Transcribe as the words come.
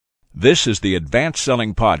This is the Advanced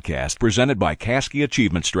Selling Podcast presented by Caskey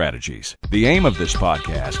Achievement Strategies. The aim of this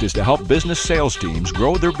podcast is to help business sales teams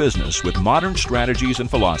grow their business with modern strategies and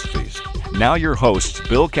philosophies. Now your hosts,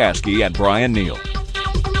 Bill Caskey and Brian Neal.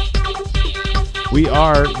 We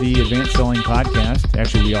are the Advanced Selling Podcast.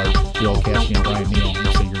 Actually, we are Bill Caskey and Brian Neal. I'm going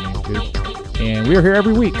to say your name too. And we are here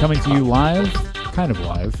every week coming to you live, kind of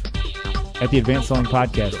live, at the Advanced Selling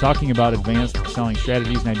Podcast, talking about advanced selling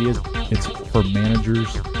strategies and ideas. It's for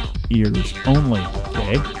managers' ears only.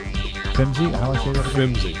 Okay? Fimsy? How do I say that?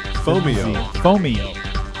 Fimsy. Fomio.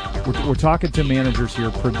 We're talking to managers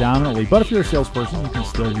here predominantly, but if you're a salesperson, you can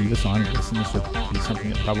still leave us on and listen. This would be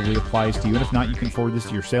something that probably applies to you. And if not, you can forward this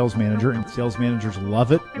to your sales manager. And sales managers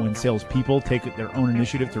love it when salespeople take their own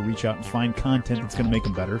initiative to reach out and find content that's going to make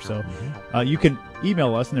them better. So you can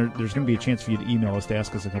email us, and there's going to be a chance for you to email us to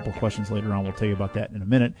ask us a couple of questions later on. We'll tell you about that in a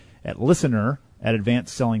minute at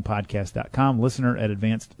listener@advancedsellingpodcast.com,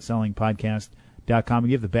 listener@advancedsellingpodcast.com.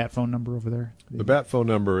 You have the BAT phone number over there? The BAT phone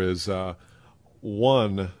number is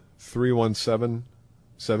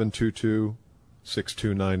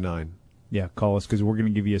 1-317-722-6299. Yeah, call us because we're going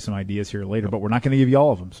to give you some ideas here later, but we're not going to give you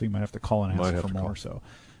all of them, so you might have to call and ask for more. So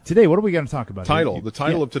today, what are we going to talk about? The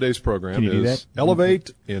title of today's program is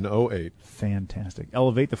Elevate in 08. Fantastic.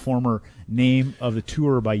 Elevate, the former name of the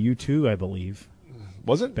tour by U2, I believe.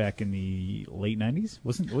 Was it? Back in the late 90s?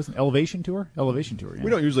 Wasn't Elevation Tour? Elevation Tour, yeah. We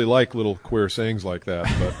don't usually like little queer sayings like that,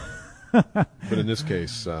 but in this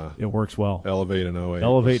case, it works well. Elevate in 08.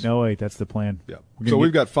 Elevate in 08, that's the plan. Yeah. So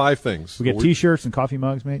we've got 5 things. We got T-shirts and coffee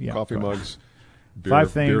mugs, mate. Yeah. Coffee mugs, beer,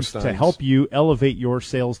 5 things beer to help you elevate your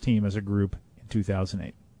sales team as a group in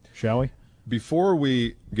 2008. Shall we? Before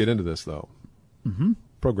we get into this, though,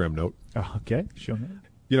 program note. Okay, show me.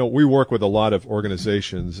 You know, we work with a lot of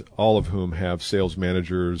organizations, all of whom have sales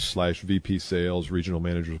managers / VP sales, regional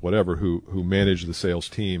managers, whatever, who manage the sales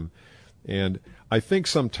team. And I think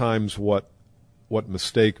sometimes what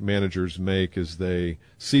mistake managers make is they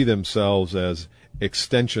see themselves as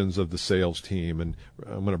extensions of the sales team, and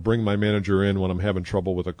I'm going to bring my manager in when I'm having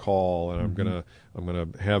trouble with a call, and I'm going to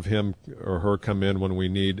have him or her come in when we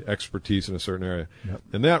need expertise in a certain area. Yep.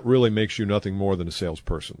 And that really makes you nothing more than a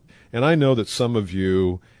salesperson. And I know that some of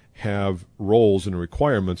you have roles and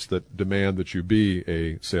requirements that demand that you be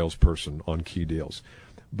a salesperson on key deals.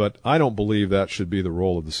 But I don't believe that should be the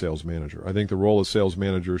role of the sales manager. I think the role of sales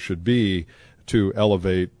manager should be to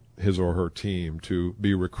elevate his or her team, to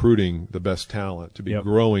be recruiting the best talent, to be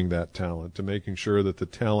growing that talent, to making sure that the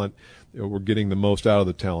talent, we're getting the most out of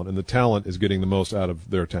the talent, and the talent is getting the most out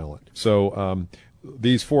of their talent. So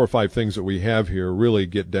these 4 or 5 things that we have here really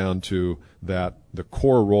get down to that the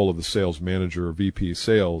core role of the sales manager or VP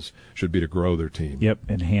sales should be to grow their team. Yep,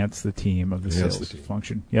 enhance the team of the sales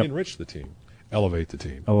function. Yep. Enrich the team. Elevate the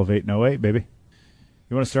team. Elevate in 08, baby.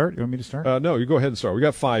 You want to start? You want me to start? No, you go ahead and start. We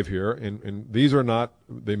got 5 here, and these are not,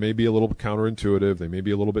 they may be a little counterintuitive, they may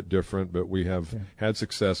be a little bit different, but we have had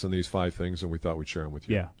success in these 5 things, and we thought we'd share them with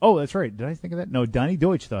you. Yeah. Oh, that's right. Did I think of that? No, Donnie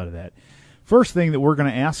Deutsch thought of that. First thing that we're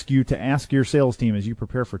going to ask you to ask your sales team as you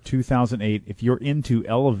prepare for 2008, if you're into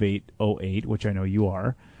Elevate 08, which I know you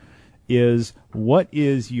are, is what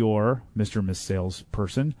is your, Mr. and Miss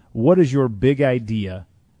Salesperson, what is your big idea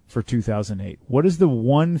for 2008? What is the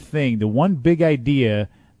one thing, the one big idea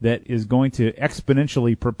that is going to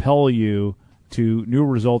exponentially propel you to new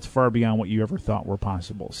results far beyond what you ever thought were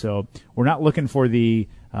possible? So we're not looking for the,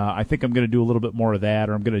 I think I'm going to do a little bit more of that,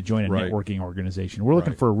 or I'm going to join a networking organization. We're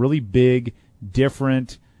looking for a really big,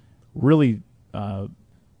 different, really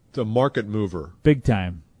it's a market mover. Big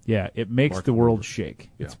time. Yeah, it makes Market the world mover. shake.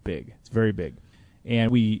 Yeah. It's big. It's very big.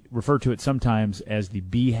 And we refer to it sometimes as the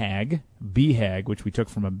BHAG, which we took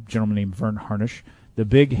from a gentleman named Vern Harnish, the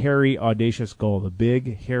big, hairy, audacious goal, the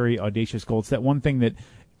big, hairy, audacious goal. It's that one thing that,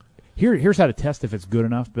 here's how to test if it's good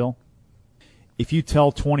enough, Bill. If you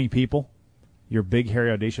tell 20 people your big,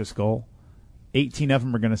 hairy, audacious goal, 18 of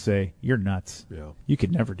them are going to say, you're nuts. Yeah. You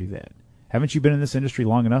could never do that. Haven't you been in this industry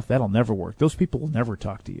long enough? That'll never work. Those people will never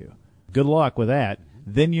talk to you. Good luck with that.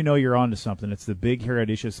 Then you know you're onto something. It's the big, hairy,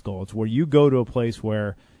 audacious goal. It's where you go to a place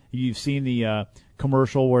where you've seen the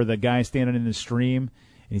commercial where the guy's standing in the stream, and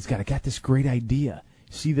he's got this great idea.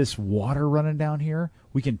 See this water running down here?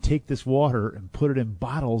 We can take this water and put it in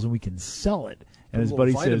bottles, and we can sell it. And his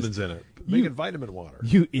buddy vitamins says, in it. Make it vitamin water.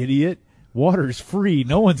 You idiot. Water's free.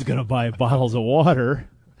 No one's going to buy bottles of water.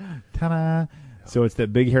 Ta-da. So it's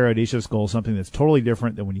that big, hairy, audacious goal, something that's totally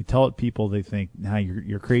different than when you tell it people, they think, nah,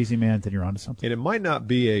 you're crazy, man, then you're onto something. And it might not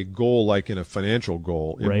be a goal like in a financial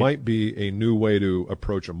goal. It Right. might be a new way to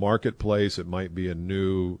approach a marketplace. It might be a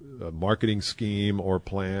new marketing scheme or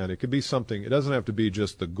plan. It could be something. It doesn't have to be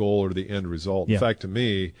just the goal or the end result. Yeah. In fact, to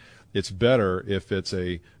me, it's better if it's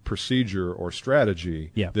a procedure or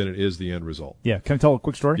strategy Yeah. than it is the end result. Yeah, can I tell a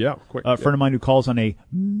quick story? Yeah, quick. A friend of mine who calls on a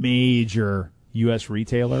major U.S.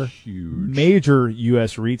 retailer. Huge. Major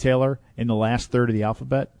U.S. retailer in the last third of the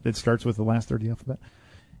alphabet. That starts with the last third of the alphabet.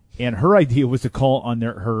 And her idea was to call on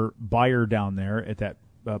her buyer down there at that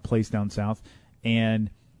place down south and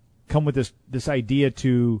come with this idea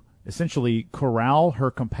to essentially corral her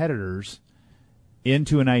competitors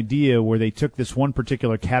into an idea where they took this one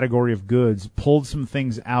particular category of goods, pulled some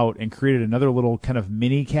things out, and created another little kind of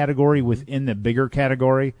mini category within the bigger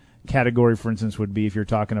category. Category, for instance, would be if you're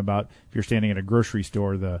talking about, if you're standing at a grocery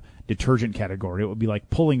store, the detergent category. It would be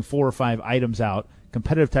like pulling 4 or 5 items out,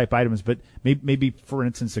 competitive type items, but maybe for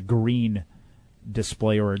instance, a green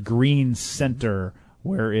display or a green center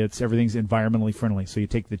where everything's environmentally friendly. So you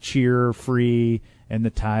take the Cheer free and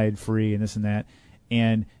the Tide free and this and that.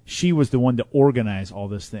 And she was the one to organize all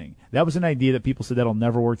this thing. That was an idea that people said that'll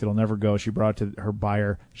never work, that'll never go. She brought it to her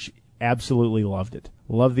buyer. She absolutely loved it.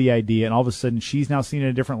 Loved the idea. And all of a sudden, she's now seen it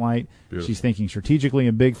in a different light. Beautiful. She's thinking strategically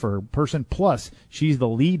and big for her person. Plus, she's the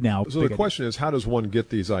lead now. So the question is, how does one get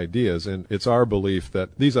these ideas? And it's our belief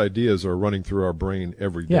that these ideas are running through our brain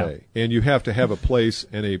every day. Yeah. And you have to have a place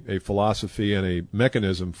and a philosophy and a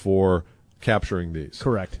mechanism for capturing these.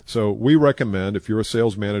 Correct. So we recommend, if you're a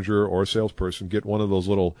sales manager or a salesperson, get one of those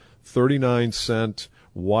little 39-cent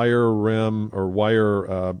wire rim or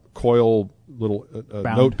wire coil little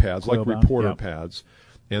notepads, like coil-bound, reporter yep. pads.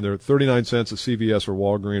 And they're 39 cents at CVS or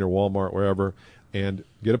Walgreens or Walmart, wherever. And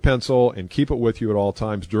get a pencil and keep it with you at all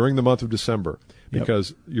times during the month of December.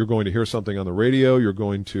 Because you're going to hear something on the radio,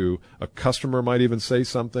 a customer might even say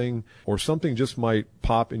something, or something just might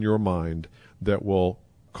pop in your mind that will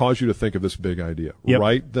cause you to think of this big idea. Yep.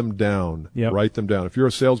 Write them down. Yep. Write them down. If you're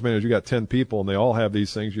a sales manager, you got 10 people and they all have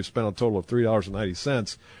these things, you spend a total of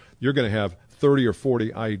 $3.90, you're going to have 30 or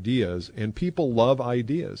 40 ideas, and people love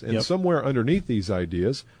ideas. And Yep. somewhere underneath these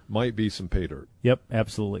ideas might be some pay dirt. Yep,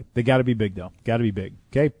 absolutely. They got to be big, though. Got to be big.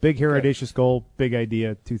 Okay, big, hairy, audacious goal, big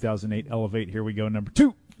idea, 2008, Elevate. Here we go, number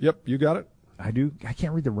 2. Yep, you got it. I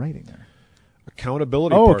can't read the writing there.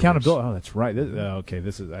 Accountability Oh, partners. accountability. Oh, that's right.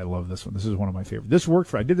 I love this one. This is one of my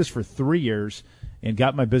favorites. I did this for 3 years and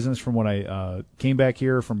got my business from when I came back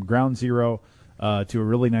here from ground zero to a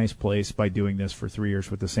really nice place by doing this for 3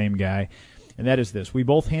 years with the same guy. And that is this. We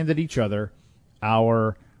both handed each other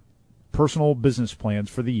our personal business plans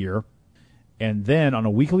for the year. And then on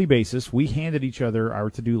a weekly basis, we handed each other our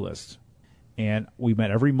to-do lists. And we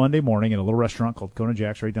met every Monday morning at a little restaurant called Kona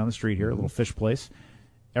Jack's right down the street here, a little fish place.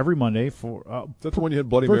 Every Monday for Is that the one you had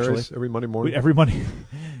Bloody virtually. Marys every Monday morning?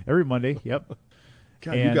 every Monday, yep.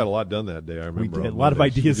 God, you got a lot done that day. I remember. We did. on A lot of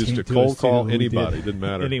Mondays. ideas You came just to to cold us, too. call We anybody. did. Didn't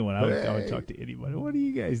matter. Anyone. I would talk to anybody. What do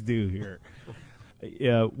you guys do here?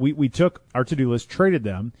 We took our to-do list, traded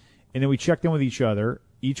them, and then we checked in with each other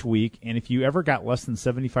each week. And if you ever got less than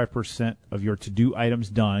 75% of your to-do items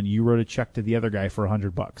done, you wrote a check to the other guy for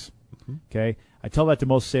 $100. Mm-hmm. Okay? I tell that to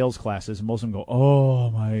most sales classes, and most of them go, "Oh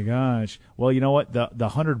my gosh!" Well, you know what? The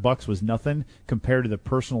 $100 was nothing compared to the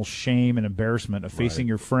personal shame and embarrassment of facing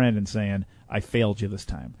your friend and saying, "I failed you this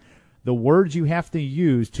time." The words you have to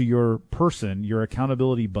use to your person, your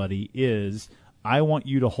accountability buddy, is, "I want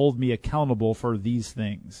you to hold me accountable for these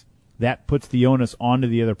things." That puts the onus onto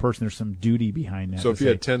the other person. There's some duty behind that. So if you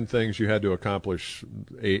had 10 things, you had to accomplish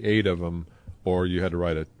 8 of them, or you had to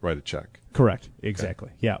write a check. Correct. Exactly.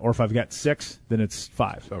 Okay. Yeah. Or if I've got 6, then it's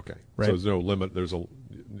 5. Okay. Right. So there's no limit.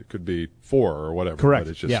 It could be 4 or whatever. Correct.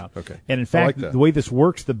 But it's just, yeah. Okay. And in fact, like the way this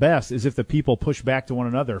works the best is if the people push back to one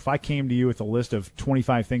another. If I came to you with a list of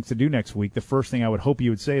 25 things to do next week, the first thing I would hope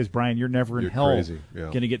you would say is, "Brian, you're never in hell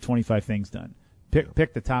going to get 25 things done.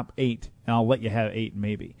 Pick the top 8, and I'll let you have 8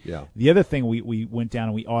 maybe." Yeah. The other thing we went down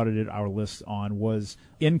and we audited our lists on was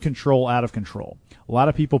in control, out of control. A lot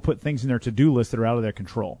of people put things in their to-do list that are out of their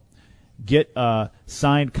control. Get a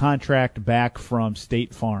signed contract back from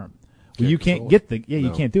State Farm. Well, you can't get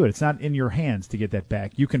you can't do it. It's not in your hands to get that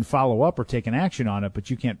back. You can follow up or take an action on it,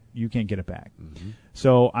 but you can't get it back. Mm-hmm.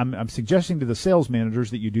 So I'm suggesting to the sales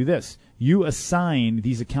managers that you do this. You assign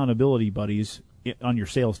these accountability buddies on your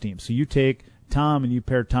sales team. So you take Tom and you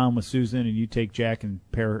pair Tom with Susan, and you take Jack and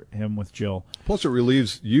pair him with Jill. Plus, it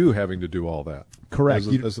relieves you having to do all that. Correct.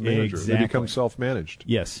 As the manager. Exactly. They become self-managed.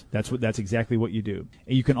 Yes, that's exactly what you do.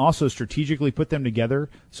 And you can also strategically put them together.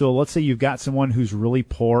 So let's say you've got someone who's really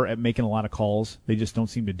poor at making a lot of calls. They just don't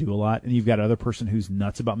seem to do a lot. And you've got another person who's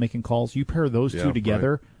nuts about making calls. You pair those two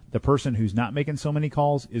together. Right. The person who's not making so many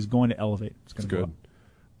calls is going to elevate. It's going to go up.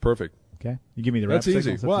 Perfect. Okay, you give me the That's rep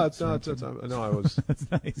easy. signals. Well, it's not. No, I was. That's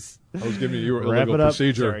nice. I was giving you Wrap illegal it up.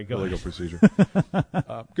 procedure. Sorry, go illegal ahead.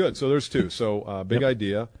 procedure. Good. So there's two. So big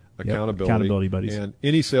idea, accountability, accountability buddies, and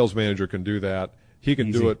any sales manager can do that. He can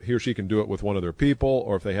Easy. do it. He or she can do it with one of their people,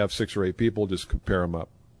 or if they have 6 or 8 people, just compare them up,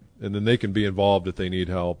 and then they can be involved if they need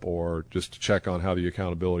help or just to check on how the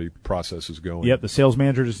accountability process is going. Yep, the sales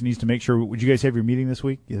manager just needs to make sure. Would you guys have your meeting this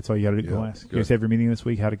week? That's all you got to go ask. Good. You guys have your meeting this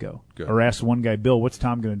week? How'd it go? Good. Or ask one guy, Bill, what's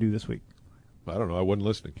Tom going to do this week? I don't know. I wasn't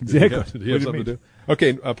listening. Exactly. Did he have something to do?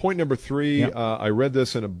 Okay, point number 3. Yep. I read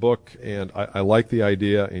this in a book, and I like the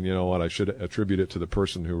idea, and you know what? I should attribute it to the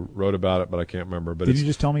person who wrote about it, but I can't remember. But Did you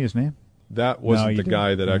just tell me his name? That wasn't the didn't.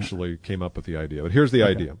 guy that actually came up with the idea. But here's the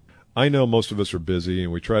idea. I know most of us are busy,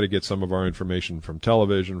 and we try to get some of our information from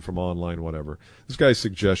television, from online, whatever. This guy's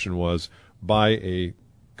suggestion was buy a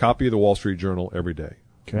copy of the Wall Street Journal every day.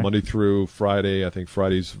 Okay. Monday through Friday. I think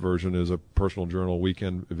Friday's version is a personal journal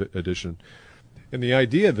weekend edition. And the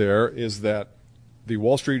idea there is that the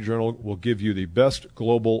Wall Street Journal will give you the best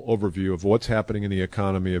global overview of what's happening in the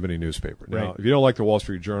economy of any newspaper. Now, Right. if you don't like the Wall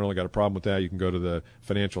Street Journal, you got a problem with that, you can go to the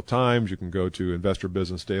Financial Times, you can go to Investor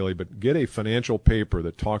Business Daily, but get a financial paper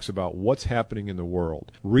that talks about what's happening in the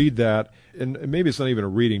world. Read that, and maybe it's not even a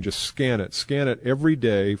reading, just scan it. Scan it every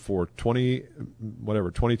day for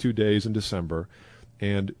 22 days in December,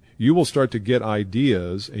 and you will start to get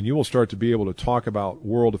ideas, and you will start to be able to talk about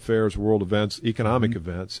world affairs, world events, economic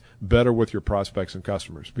events better with your prospects and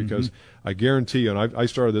customers. Because I guarantee you, and I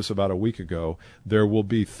started this about a week ago, there will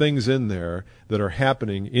be things in there that are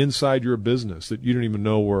happening inside your business that you didn't even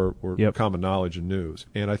know were common knowledge and news.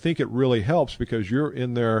 And I think it really helps because you're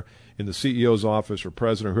in there in the CEO's office or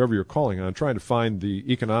president or whoever you're calling on trying to find the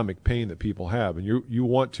economic pain that people have, and you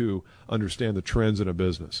want to understand the trends in a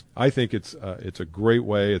business. I think it's a great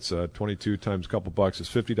way. It's 22 times a couple bucks. It's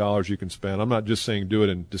 $50 you can spend. I'm not just saying do it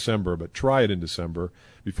in December, but try it in December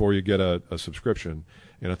before you get a subscription.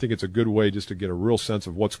 And I think it's a good way just to get a real sense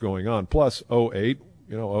of what's going on. Plus, 08,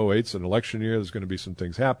 08's an election year. There's going to be some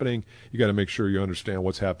things happening. You got to make sure you understand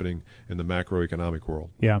what's happening in the macroeconomic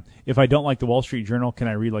world. Yeah. If I don't like the Wall Street Journal, can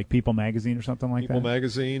I read like People Magazine or something like People that?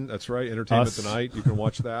 Magazine, that's right. Entertainment Us. Tonight, you can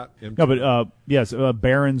watch that. No, but yes,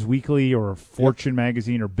 Barron's Weekly or Fortune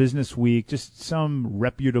Magazine or Business Week, just some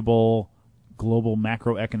reputable global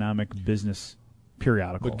macroeconomic business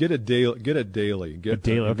periodical. But get a daily. Get daily,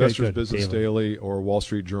 Investors good. Business Daily or Wall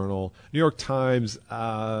Street Journal. New York Times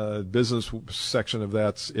business section of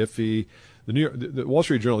that's iffy. The Wall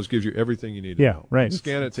Street Journal just gives you everything you need to know. Right.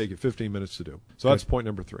 Scan it, take you 15 minutes to do. So that's point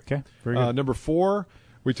number 3. Okay, very good. Number 4,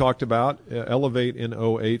 we talked about Elevate in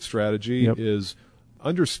 08 strategy is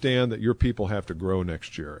understand that your people have to grow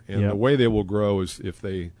next year. And the way they will grow is if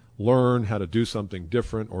they learn how to do something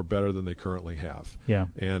different or better than they currently have. Yeah.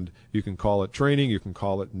 And you can call it training, you can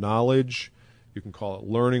call it knowledge, you can call it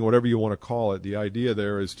learning, whatever you want to call it. The idea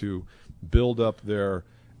there is to build up their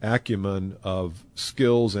acumen of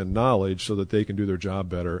skills and knowledge so that they can do their job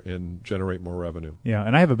better and generate more revenue. Yeah,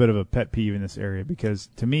 and I have a bit of a pet peeve in this area because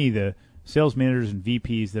to me the sales managers and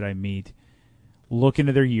VPs that I meet look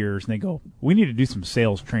into their years and they go, we need to do some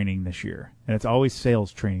sales training this year. And it's always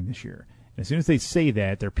sales training this year. And as soon as they say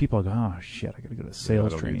that, their people go, oh, shit, I got to go to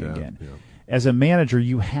sales training again. Yeah. As a manager,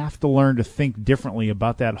 you have to learn to think differently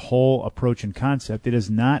about that whole approach and concept. It is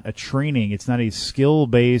not a training. It's not a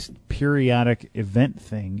skill-based periodic event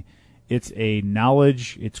thing. It's a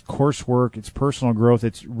knowledge, it's coursework, it's personal growth.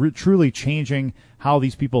 It's truly changing how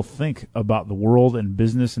these people think about the world and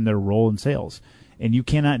business and their role in sales. And you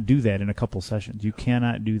cannot do that in a couple sessions. You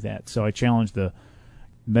cannot do that. So I challenge the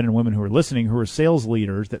men and women who are listening who are sales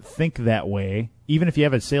leaders that think that way. Even if you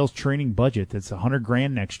have a sales training budget that's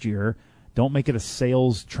 $100,000 next year, don't make it a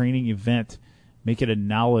sales training event. Make it a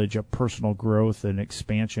knowledge, a personal growth, an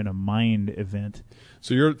expansion, a mind event.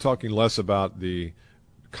 So you're talking less about the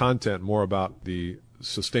content, more about the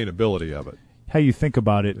sustainability of it. How you think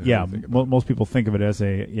about it, Most people think of it as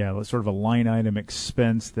sort of a line item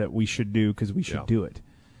expense that we should do because we should do it.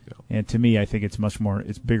 Yeah. And to me, I think it's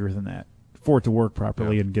it's bigger than that for it to work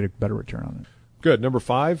properly and get a better return on it. Good. Number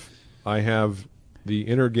 5, I have the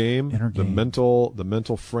inner game, the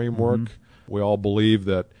mental framework. We all believe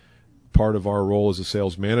that part of our role as a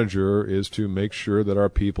sales manager is to make sure that our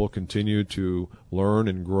people continue to learn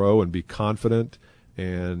and grow and be confident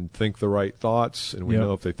and think the right thoughts. And we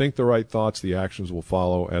know if they think the right thoughts, the actions will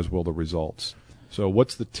follow, as will the results. So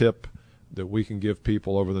what's the tip that we can give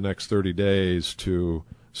people over the next 30 days to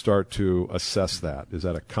start to assess that? Is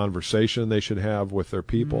that a conversation they should have with their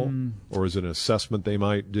people, or is it an assessment they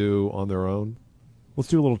might do on their own? Let's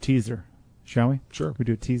do a little teaser, shall we? Sure. We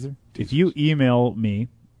do a teaser? If you email me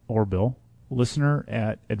or Bill,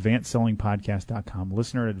 listener@advancedsellingpodcast.com,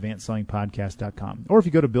 listener@advancedsellingpodcast.com, or if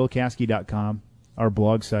you go to billcaskey.com, our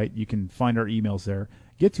blog site, you can find our emails there.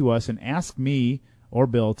 Get to us and ask me or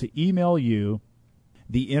Bill to email you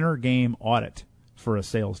the inner game audit for a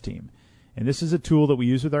sales team. And this is a tool that we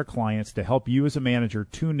use with our clients to help you as a manager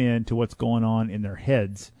tune in to what's going on in their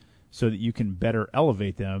heads so that you can better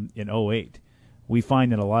elevate them in 08. We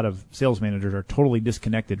find that a lot of sales managers are totally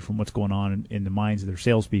disconnected from what's going on in the minds of their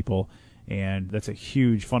salespeople, and that's a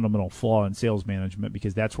huge fundamental flaw in sales management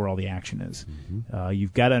because that's where all the action is.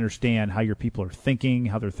 You've got to understand how your people are thinking,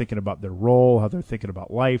 how they're thinking about their role, how they're thinking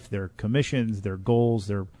about life, their commissions, their goals,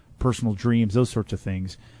 their personal dreams, those sorts of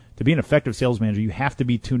things. To be an effective sales manager, you have to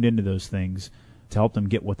be tuned into those things to help them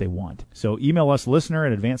get what they want. So email us,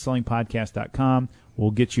 listener@advancedsellingpodcast.com.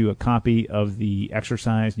 We'll get you a copy of the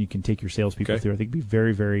exercise, and you can take your salespeople through. I think it'd be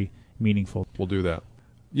very, very meaningful. We'll do that.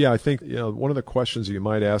 Yeah, I think one of the questions that you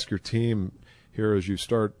might ask your team here as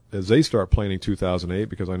they start planning 2008,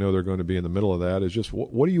 because I know they're going to be in the middle of that, is just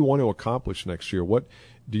what do you want to accomplish next year? What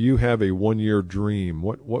do you have a one-year dream?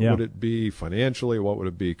 What would it be financially? What would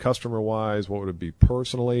it be customer-wise? What would it be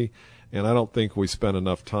personally? And I don't think we spend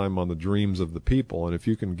enough time on the dreams of the people. And if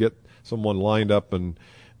you can get someone lined up and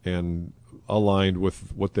aligned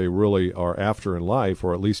with what they really are after in life,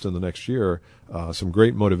 or at least in the next year, some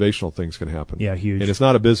great motivational things can happen. Yeah, huge. And it's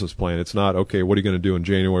not a business plan. It's not, okay, what are you going to do in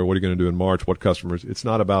January? What are you going to do in March? What customers? It's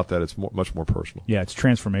not about that. It's much more personal. Yeah, it's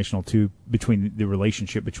transformational, too, between the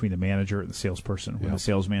relationship between the manager and the salesperson when the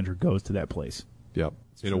sales manager goes to that place. Yeah.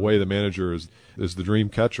 In a way, the manager is the dream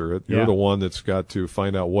catcher. You're the one that's got to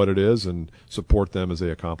find out what it is and support them as they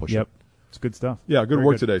accomplish it. It's good stuff. Yeah, good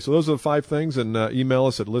work today. So those are the 5 things. And email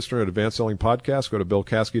us at listener@advancedsellingpodcast. Go to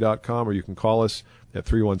billcaskey.com, or you can call us at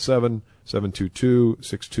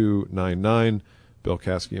 317-722-6299. Bill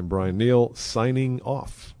Caskey and Brian Neal signing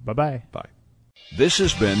off. Bye-bye. Bye. This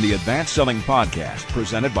has been the Advanced Selling Podcast,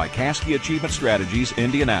 presented by Caskey Achievement Strategies,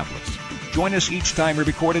 Indianapolis. Join us each time we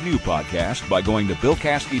record a new podcast by going to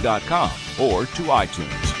billcaskey.com or to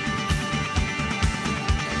iTunes.